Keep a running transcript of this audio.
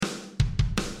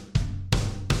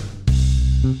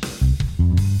Let's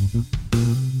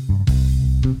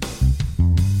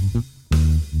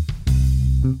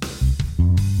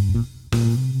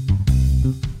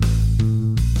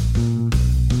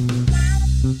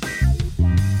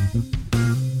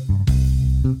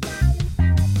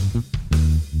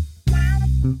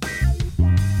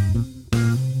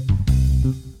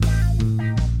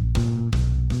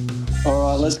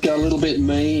go a little bit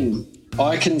mean.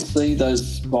 I can see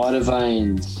those spider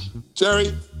veins.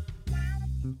 Jerry.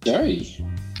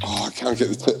 Oh, I can't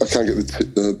get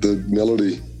the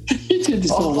melody. You did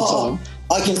this all the time.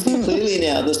 I can see clearly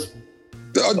now. Can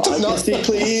see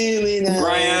clearly now.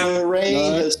 Graham.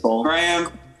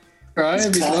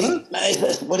 Graham, you got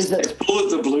it? What is that? It's Bullet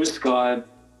the Blue Sky.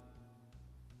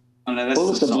 Oh, no, that's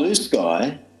Bullet the Blue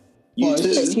Sky.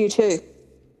 It's you too.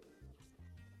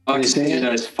 I can see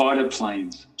those fighter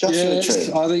planes.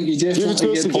 Yes, I think you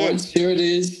definitely get points. Here it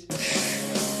is.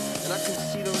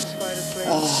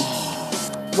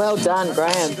 Well done,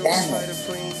 Graham.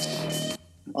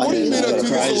 What do you mean I do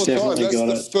this all the time?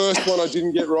 That's the first one I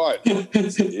didn't get right.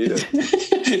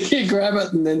 You grab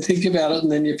it and then think about it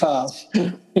and then you pass.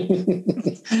 Done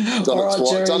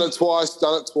it twice.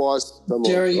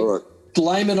 Jerry, all right.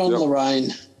 Blame it on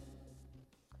Lorraine.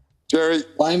 Jerry,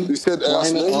 you said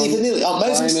blame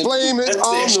it Blame it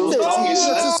on Lorraine.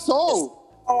 That's a song.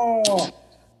 Oh.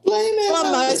 Blame it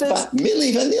on Moses.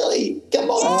 Milli Vanilli. Come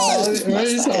on. I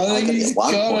think he's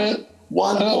got it.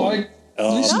 One point.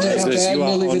 Listen to how bad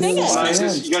Milli Vanilli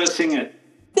sounds. You got to sing it.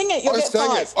 Sing it, you'll get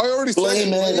five. I already sang it.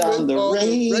 Blame it on the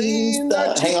rain.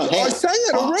 Hang on. I sang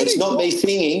it already. It's not me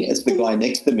singing, it's the guy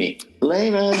next to me.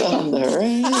 Blame it on the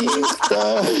rain.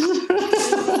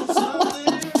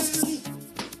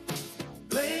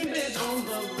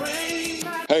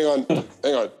 Hang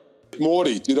on.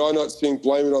 Morty, did I not sing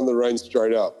Blame It on the Rain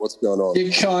straight up? What's going on?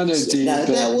 You kind of did. No,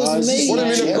 that was me. What do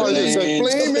you mean I kind of did?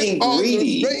 Blame it on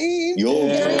the rain.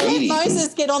 You're greedy. Let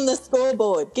Moses get on the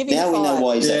scoreboard. Give him now five. We know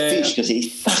why he's a fish, because he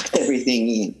sucked everything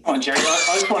in. Come on, Jerry.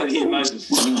 I just wanted to hear Moses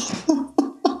sing.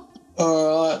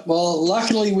 All right. Well,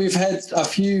 luckily we've had a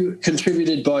few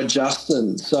contributed by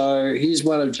Justin. So here's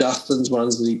one of Justin's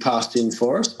ones that he passed in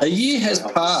for us. A year has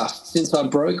passed since I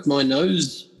broke my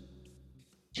nose.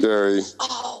 Jerry.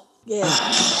 Oh, yeah.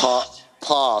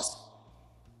 Pass.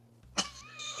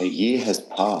 A year has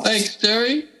passed. Thanks,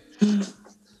 Jerry.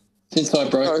 Since I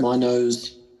broke my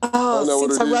nose. Oh, I know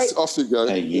what it is. Off you go.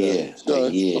 A year.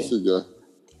 Off you go.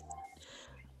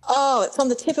 Oh, it's on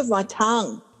the tip of my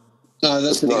tongue. No,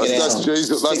 that's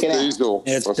Diesel. That's Diesel.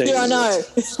 Yeah, it's Diesel. Yeah, I know.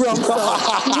 It's wrong song.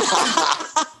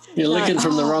 You're licking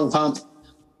from the wrong pump.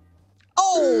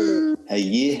 Oh. A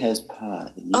year has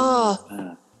passed.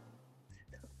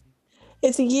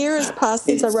 It's a year has passed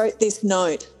since I wrote this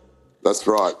note. That's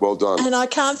right. Well done. And I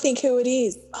can't think who it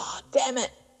is. Oh, damn it.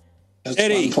 That's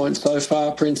Eddie. 1 point so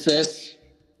far, Princess.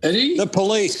 Eddie? The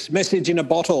Police, Message in a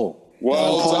Bottle.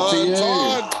 Well done,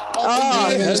 Todd.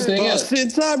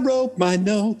 Since I wrote my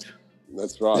note.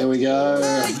 That's right. There we go.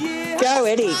 Go,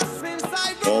 Eddie.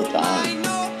 Well done.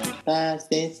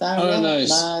 Since I don't know.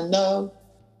 my note.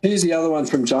 Here's the other one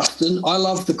from Justin. I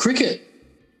love the cricket.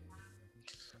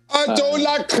 I don't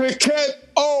like cricket.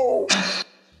 Oh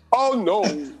no.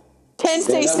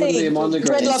 10cc.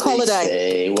 Dreadlock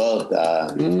Holiday. Well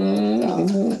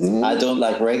done. I don't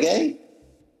like reggae.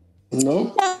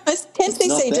 Nope. No, it's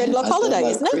 10cc Dreadlock Holiday,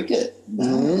 isn't it? Cricket.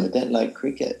 No, I don't like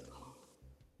cricket.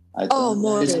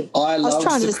 Morty. I love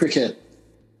the cricket.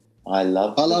 I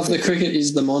love the cricket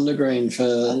is the Mortygreens for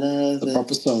the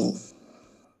proper song.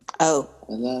 Oh.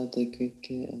 I love the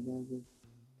cricket. I love the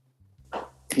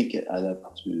cricket. I love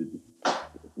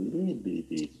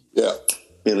Yeah.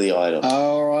 Billy Idol.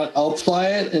 All right, I'll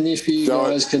play it, and if you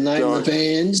guys can name the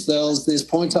bands, there's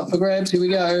points up for grabs. Here we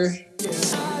go.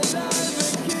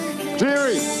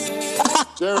 Jerry,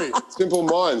 Simple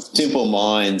Minds. Simple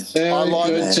Minds. Very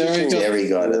good, Jerry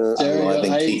got it. Jerry got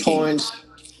 8 points.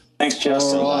 Thanks,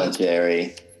 Justin. All right.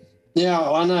 Jerry.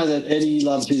 Now, I know that Eddie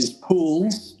loves his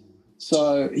pools,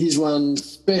 so here's one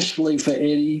specially for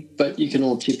Eddie, but you can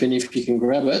all chip in if you can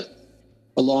grab it.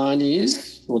 The line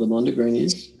is, or the Mondegreen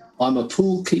is, I'm a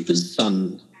pool keeper's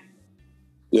son.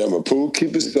 Yeah, I'm a pool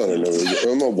keeper's son.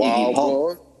 I'm a wild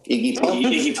boy. Iggy Pop.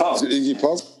 Iggy Pop. Is it Iggy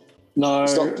Pop? No,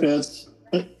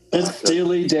 it's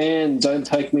Steely Dan, Don't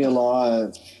Take Me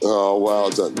Alive. Oh, wow, I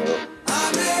don't know.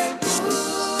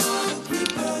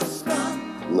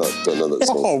 No, don't know that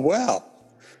song. Oh, wow.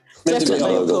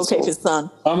 Definitely a pool keeper's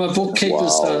son. I'm a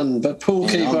bookkeeper's son, but pool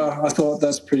keeper, I thought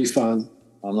that's pretty fun.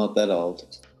 I'm not that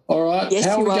old. All right, Yes,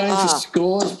 how are we you going are. for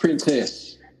scores,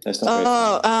 Princess? That's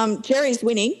not very Jerry's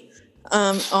winning.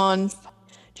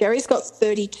 Jerry's got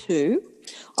 32.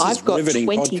 I've got riveting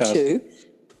 22. podcast.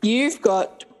 You've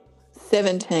got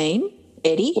 17,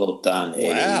 Eddie. Well done, Eddie.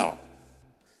 Wow.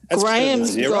 That's better than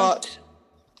zero.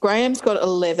 Graham's got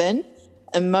 11,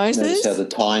 and Moses. Notice how the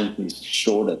time is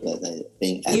shorter that they're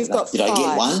being added You've up. got Did I 5.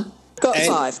 get one? Got And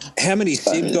 5. how many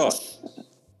Sid got?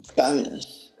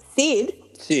 Bonus. Sid.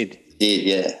 Sid.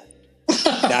 Yeah.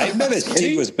 No, remember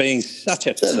Sid was being such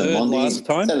a turd last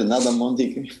time? Is that another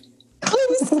Monty? He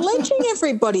was sledging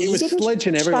everybody. He was didn't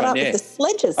sledging shut everyone, up yeah. with the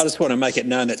sledges. I just want to make it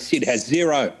known that Sid has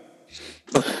 0.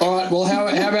 All right, well, how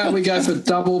about we go for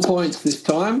double points this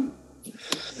time?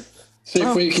 See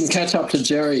if we can catch up to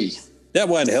Jerry. That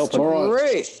won't help. All right.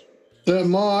 Ruth. That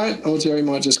might, or Jerry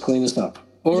might just clean us up.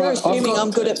 All You're right, assuming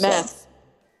I'm good at maths.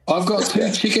 I've got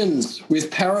 2 chickens with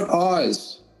parrot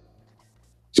eyes.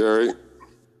 Jerry,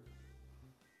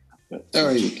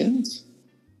 Jerry. Chickens?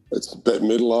 it's Bette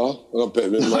Midler. Not Bette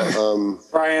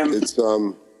Midler. Graham, It's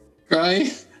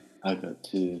Gray. I got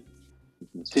 2.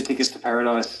 2 tickets to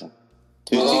paradise. 2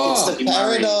 Oh. tickets to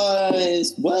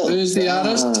paradise. Well, Who's the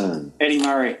artist? done. Eddie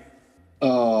Murray.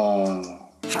 Oh.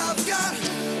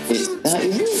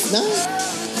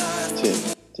 No. 2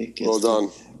 tickets. well done.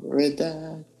 To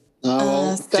paradise. Oh,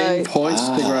 well, So- 10 points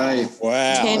to Gray.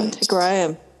 Wow. 10 to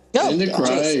Graham. Oh, 10 to geez.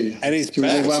 Gray. And he's Can we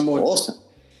do back. one more? Awesome.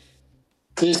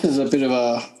 This is a bit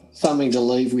of something to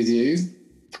leave with you.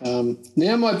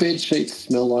 Now my bed sheets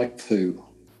smell like poo.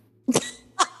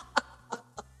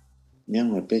 Yeah,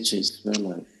 my bed sheets smell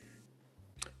like.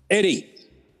 Eddie.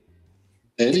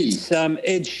 Eddie. It's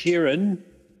Ed Sheeran.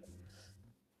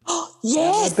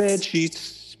 Yes. My bed sheets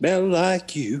smell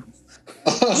like you.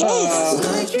 Yes.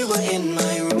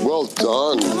 Well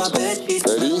done, Eddie.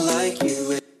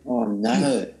 Oh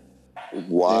no!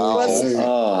 Wow.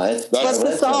 Oh, What's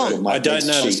the song? I don't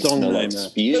know the song name, though.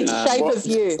 It's Shape of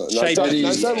You. Shape of You.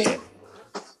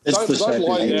 It's the Don't shape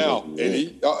lie of you. now,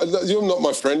 Eddie. You're not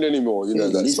my friend anymore. You know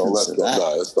that song. listen to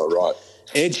That's not right.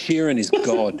 Ed Sheeran is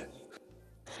God.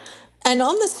 And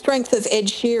on the strength of Ed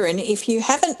Sheeran, if you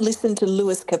haven't listened to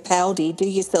Lewis Capaldi, do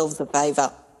yourselves a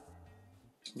favour.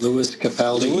 Lewis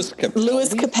Capaldi.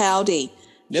 Lewis Capaldi.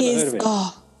 Never heard of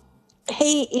him.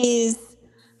 He is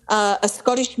a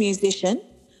Scottish musician,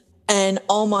 and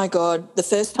oh my God, the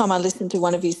first time I listened to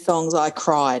one of his songs, I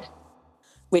cried,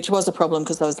 which was a problem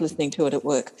because I was listening to it at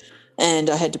work, and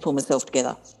I had to pull myself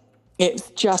together. It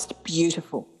was just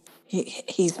beautiful.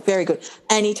 He's very good,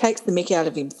 and he takes the mick out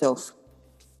of himself.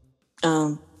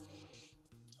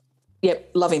 Yep,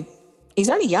 love him. He's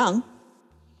only young,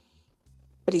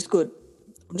 but he's good.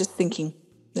 I'm just thinking.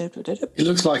 He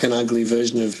looks like an ugly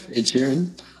version of Ed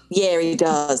Sheeran. Yeah, he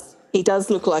does. He does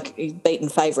look like he's beaten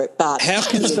favourite, but How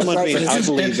can someone be an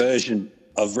ugly version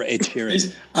of Ed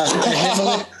Sheeran?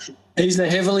 He's a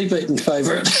heavily beaten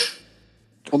favourite.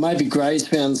 Or maybe Gray's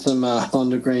found some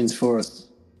Honda Greens for us.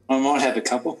 I might have a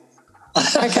couple.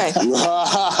 okay.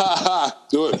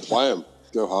 Do it. Play them.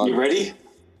 Go hard. You ready?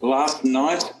 Last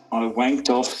night I wanked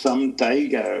off some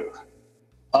Dago.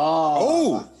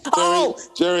 Oh,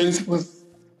 Jerry.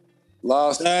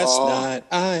 Last night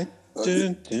I.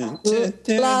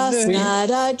 Last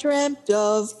night I dreamt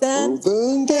of San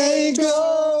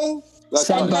Diego. That's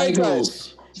Some right.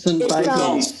 bagels. Some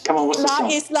bagels. Come on, what's the La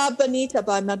song? Isla Bonita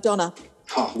by Madonna.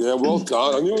 Oh, Yeah, well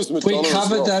done. I knew it was Madonna. We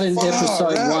covered that in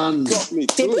episode 1. Got me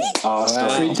Did good. we? oh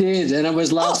sorry. We did, and it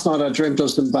was last night I dreamt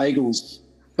of some bagels.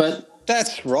 But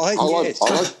That's right. I like, Yes.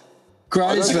 I like,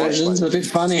 Gray's I don't like version's a bit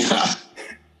funnier.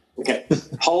 Okay.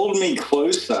 Hold Me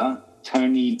Closer,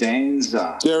 Tony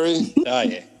Danza. Jerry. Oh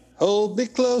yeah. Hold me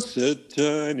closer,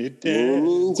 turn it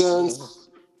down.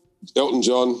 Elton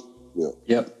John. Yeah.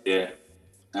 Yep. Yeah.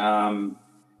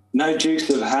 No Dukes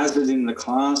of Hazzard in the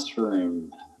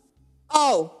Classroom.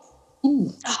 Oh.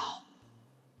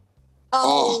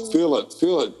 Oh, feel it.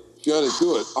 Fiona,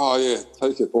 do it. Oh, yeah.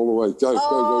 Take it all the way. Go,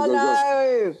 Oh, go.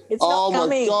 no. It's Oh, not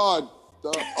coming. my God.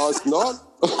 Oh, it's not?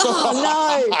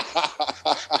 Oh,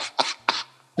 no.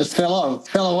 It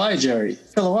fell away, Jerry.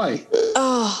 Fell away.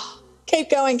 Oh, keep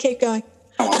going. Come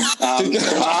on.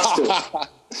 The Master.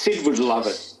 Sid would love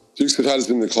it. Dukes of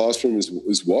Hazzard in the Classroom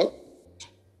is what?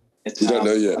 It's You don't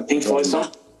know yet. a Pink Floyd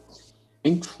song.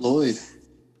 Pink Floyd.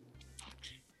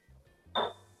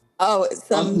 Oh, it's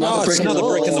Oh, it's another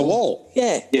brick in the wall.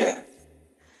 Yeah. Yeah.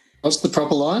 What's the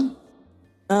proper line?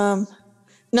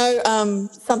 No,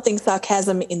 something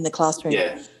sarcasm in the classroom.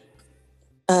 Yeah.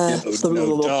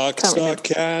 No dark Can't remember.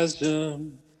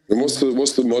 sarcasm. And what's the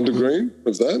Mortygreens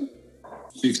of that?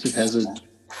 Dukes of Hazzard.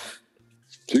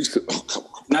 Dukes of, oh, come on.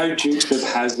 No Dukes of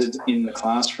Hazzard in the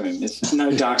Classroom. It's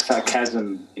no dark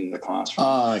sarcasm in the classroom.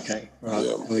 Oh, okay. Right.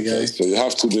 Yeah. Here we go. Okay, so you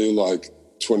have to be like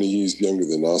 20 years younger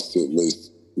than us to at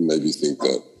least maybe think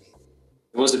that.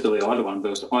 It was a Billy Idol one, but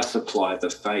it was I Supply the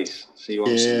Face. So you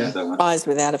obviously know that one. Eyes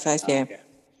Without a Face, yeah.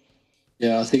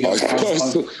 Yeah, I think it's...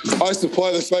 I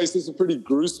Supply the Face is a pretty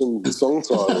gruesome song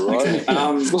title, right?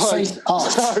 Face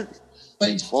off.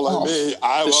 Face Follow off. me,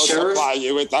 I will supply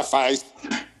you with the face.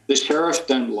 The Sheriff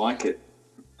don't like it.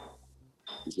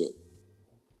 Is it?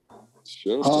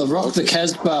 Sheriff Rock the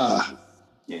Casbah.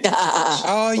 Yeah.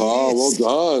 Oh, yes. Oh,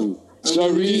 well done. So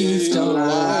Please don't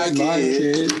like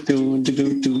it.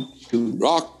 Do.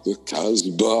 Rock the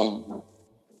Casbah.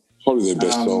 Probably their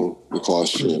best song, the Class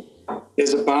shit.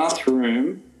 There's a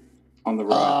bathroom on the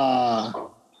right.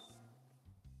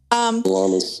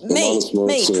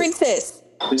 Me, Princess.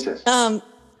 Princess.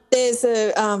 There's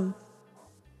a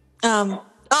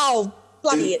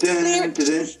bloody it's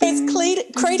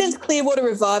Creedence Clearwater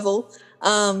Revival.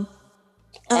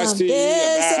 I see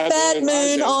there's a bad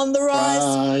moon on the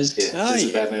rise. Yeah, there's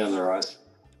a bad moon on the rise.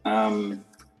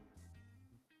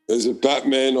 There's a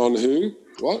Batman on who?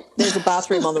 What? There's a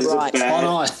bathroom on the right.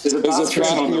 There's a bathroom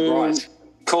on the right.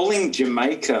 Calling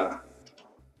Jamaica.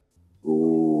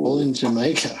 All in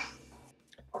Jamaica.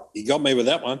 You got me with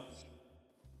that one.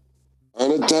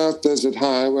 On a dark desert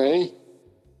highway.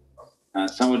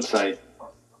 Some would say,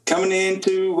 coming in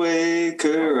to wake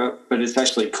her up, but it's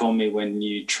actually Call Me When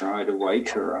You Try to Wake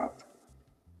Her Up.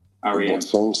 R.E.M. What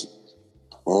songs?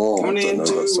 Oh, Coming I in don't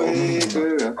know that to song. wake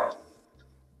her up.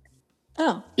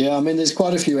 Oh. Yeah, I mean, there's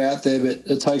quite a few out there, but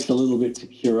it takes a little bit to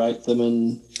curate them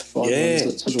and find ones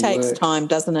that sort It of takes work. time,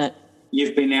 doesn't it?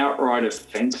 You've been outright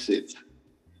offensive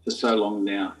for so long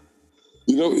now.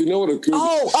 You know what a good...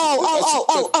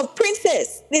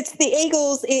 Princess. It's the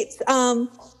Eagles. It's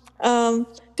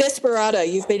Desperado.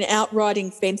 You've been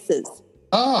outriding fences.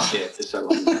 Ah, Yeah, for so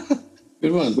long now.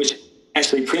 good one. Which,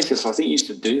 actually, Princess, I think used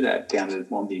to do that down at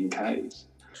Wombian Caves.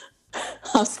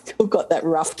 I've still got that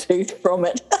rough tooth from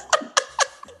it.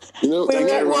 You know, We were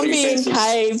at riding Wombian fences.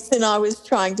 Caves and I was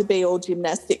trying to be all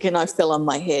gymnastic and I fell on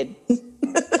my head.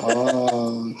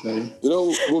 Oh, okay. you know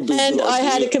what would be a And good I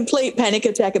had idea? a complete panic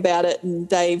attack about it and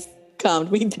Dave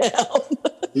calmed me down.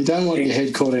 You don't want your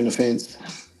head caught in a fence.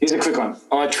 Here's a quick one.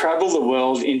 I travel the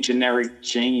world in generic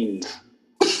jeans.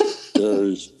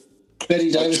 There's- Betty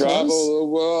I Davis travel was? the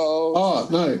world. Oh,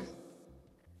 no.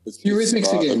 It's Eurythmics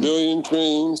about again. A million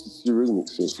dreams. It's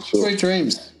Eurythmics, yes, for sure. Sweet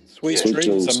Dreams. Sweet Sweet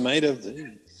dreams dreams. are made of these.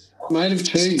 Made of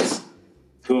cheese.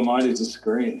 Who am I to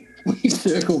disagree? We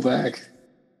circle back.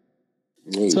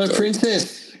 There you So, go.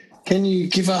 Princess, can you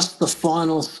give us the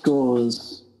final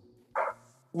scores?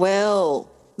 Well,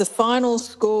 the final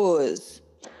scores.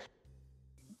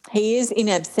 He is in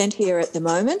absentia at the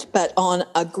moment, but on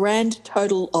a grand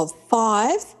total of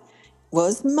 5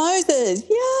 was Moses. Yay!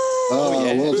 Oh,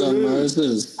 yeah. well done,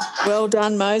 Moses. Well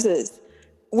done, Moses.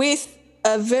 With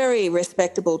a very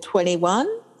respectable 21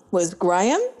 was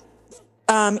Graham.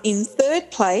 In third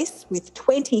place with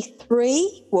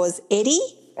 23 was Eddie.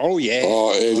 Oh, yeah.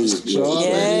 Oh, Eddie.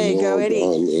 Right. Yeah, go Eddie.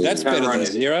 done, That's better than right.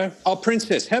 0. Oh,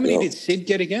 Princess, how many did Sid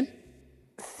get again?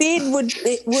 Sid would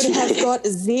have got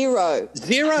 0. 0. What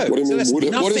do you So mean, that's would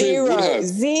it- what do you mean? Zero. Would have.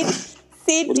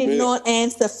 Sid What do you did mean? not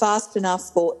answer fast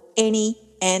enough for any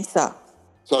answer.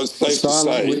 So it's safe to Silent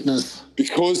say, witness.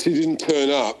 because he didn't turn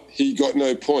up, he got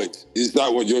no points. Is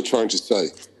that what you're trying to say?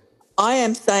 I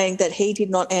am saying that he did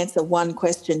not answer one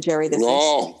question, Jerry the Fish.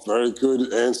 Oh, very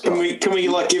good answer. Can we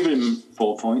like give him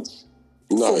 4 points?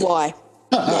 No, For why?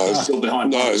 no, Still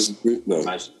behind no, Moses. no.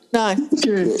 Mate. No.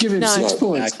 Give him No. 6 Nah,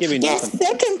 points. give him nothing.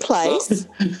 Second place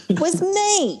was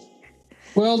me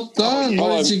Well done.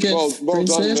 What did you get, well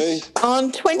done, Princess? me.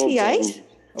 on 28.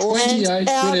 28, And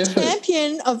our good effort.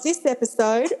 champion of this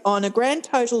episode on a grand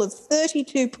total of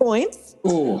 32 points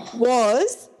Oh,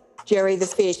 was Jerry the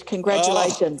Fish.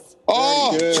 Congratulations.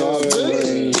 Oh,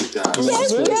 lovely.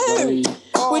 Yes, Lovely.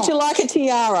 Would you like a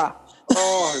tiara?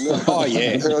 oh, no. Oh,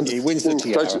 yeah. Hang on. He wins the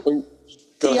tiara.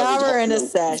 Gotta have Tiara and a hot-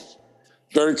 sash.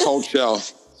 Very cold shower,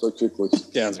 so quickly.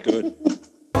 Sounds good.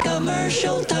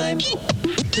 Commercial time.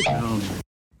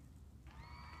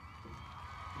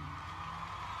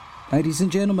 Ladies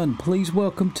and gentlemen, please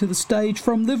welcome to the stage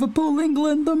from Liverpool,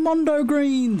 England, the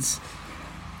Mortygreens.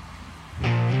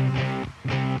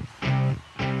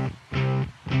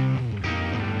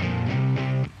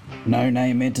 No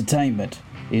Name Entertainment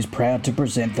is proud to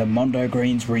present the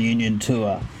Mortygreens reunion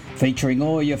tour, featuring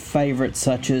all your favourites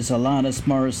such as Alanis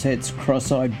Morissette's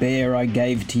Cross-Eyed Bear I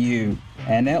Gave to You,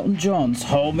 and Elton John's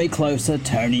Hold Me Closer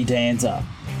Tony Danza.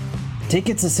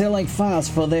 Tickets are selling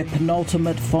fast for their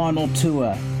penultimate final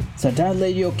tour, so don't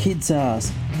let your kids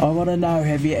ask, I want to know,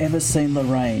 have you ever seen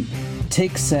Lorraine?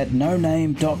 Tix at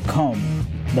noname.com.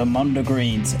 The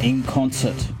Mortygreens in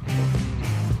concert.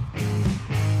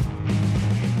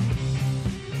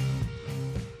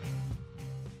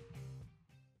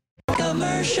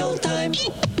 Commercial time.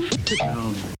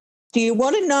 Do you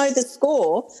want to know the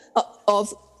score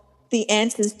of the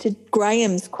answers to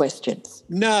Graham's questions?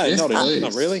 No, Yes, not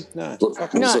please. really. No. What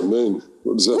does that mean?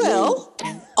 What does that mean? Well,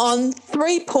 on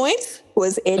 3 points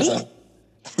was Eddie.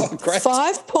 Great.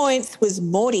 5 points was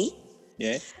Morty.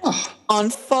 Yeah. On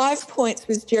 5 points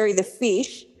was Jerry the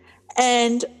Fish.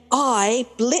 And I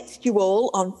blitzed you all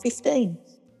on 15.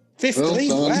 15. Well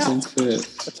done, Wow. since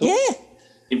first. That's all. Yeah.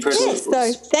 Impressive. Yeah,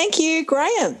 so thank you,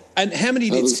 Graham. And how many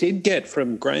did Sid get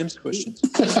from Graham's questions?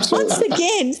 Once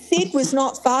again, Sid was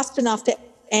not fast enough to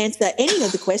answer any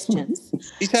of the questions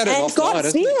He's had it and offline, got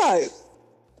hasn't he? 0.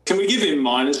 Can we give him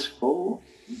 -4?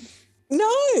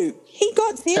 No, he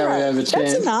got 0. Carry over That's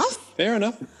 10. enough. Fair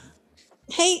enough.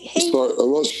 So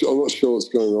I'm not sure what's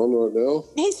going on right now.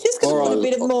 He's just got a little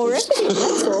bit of more effort,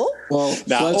 that's all. Well,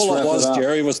 No, let's all wrap it was, up.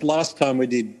 Jerry, was last time we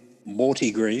did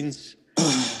Mortygreens,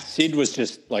 Sid was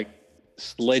just like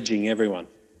sledging everyone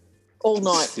All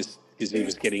night. because he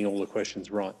was getting all the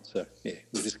questions right. So, yeah,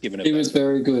 we're just giving it He back. was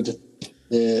very good.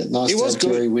 Yeah, nice He to was have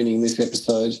good. Jerry winning this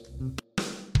episode.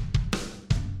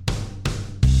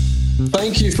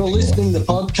 Thank you for listening to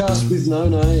Podcast with No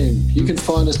Name. You can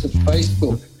find us at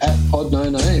Facebook at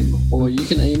PodNoName, or you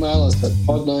can email us at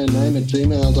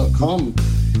podnoname@gmail.com.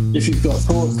 If you've got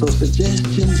thoughts or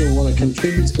suggestions or want to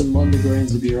contribute some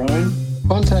Mortygreens of your own,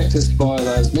 contact us via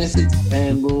those methods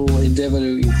and we'll endeavour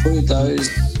to include those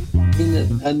in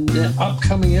an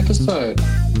upcoming episode.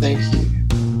 Thank you.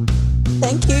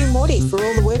 Thank you, Morty, for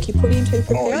all the work you put into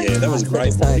preparing. Oh, yeah, that was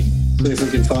tonight's great, episode. Morty. See if we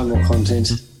can find more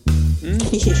content.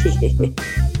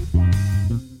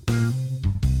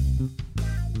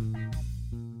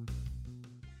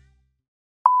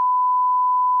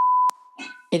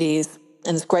 It is.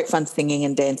 And it's great fun singing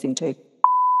and dancing too.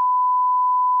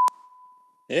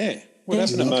 Yeah. What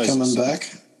happened to Not Moses? coming back.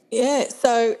 Yeah,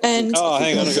 so, and... Oh,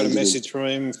 hang on. I got a message from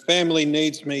him. Family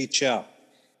needs me, ciao.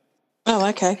 Oh,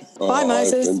 okay. Bye, I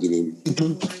Moses. offended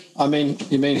him. I mean,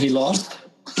 you mean he lost?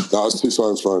 No, it's 2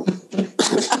 times fine.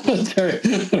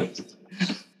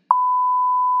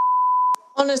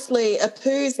 Honestly, a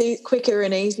poo's quicker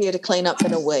and easier to clean up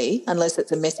than a wee, unless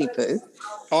it's a messy poo.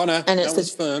 Oh, no. And That it's was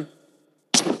fun.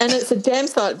 And it's a damn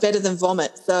sight better than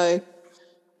vomit, so...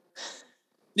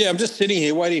 Yeah, I'm just sitting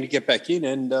here waiting to get back in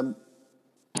and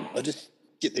I just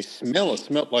get this smell. It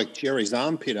smelled like Jerry's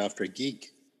armpit after a gig.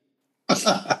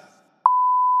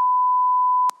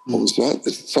 What was that?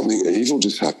 Something evil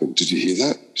just happened. Did you hear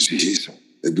that? Did you hear something?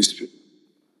 They whispered.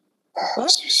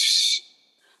 What?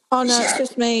 Oh, no, it's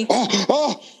just me.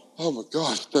 Oh my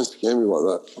gosh, don't scare me like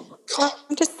that. Oh my God.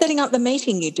 I'm just setting up the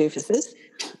meeting, you doofuses.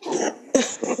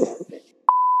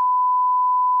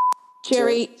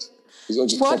 Jerry,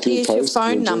 what is your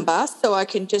phone number so I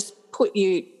can just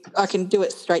I can do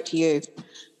it straight to you?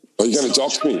 Oh, you're going to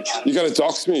dox me? You're going to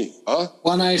dox me, huh?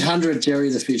 1-800 Jerry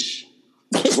the Fish.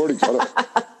 I've already got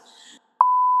it.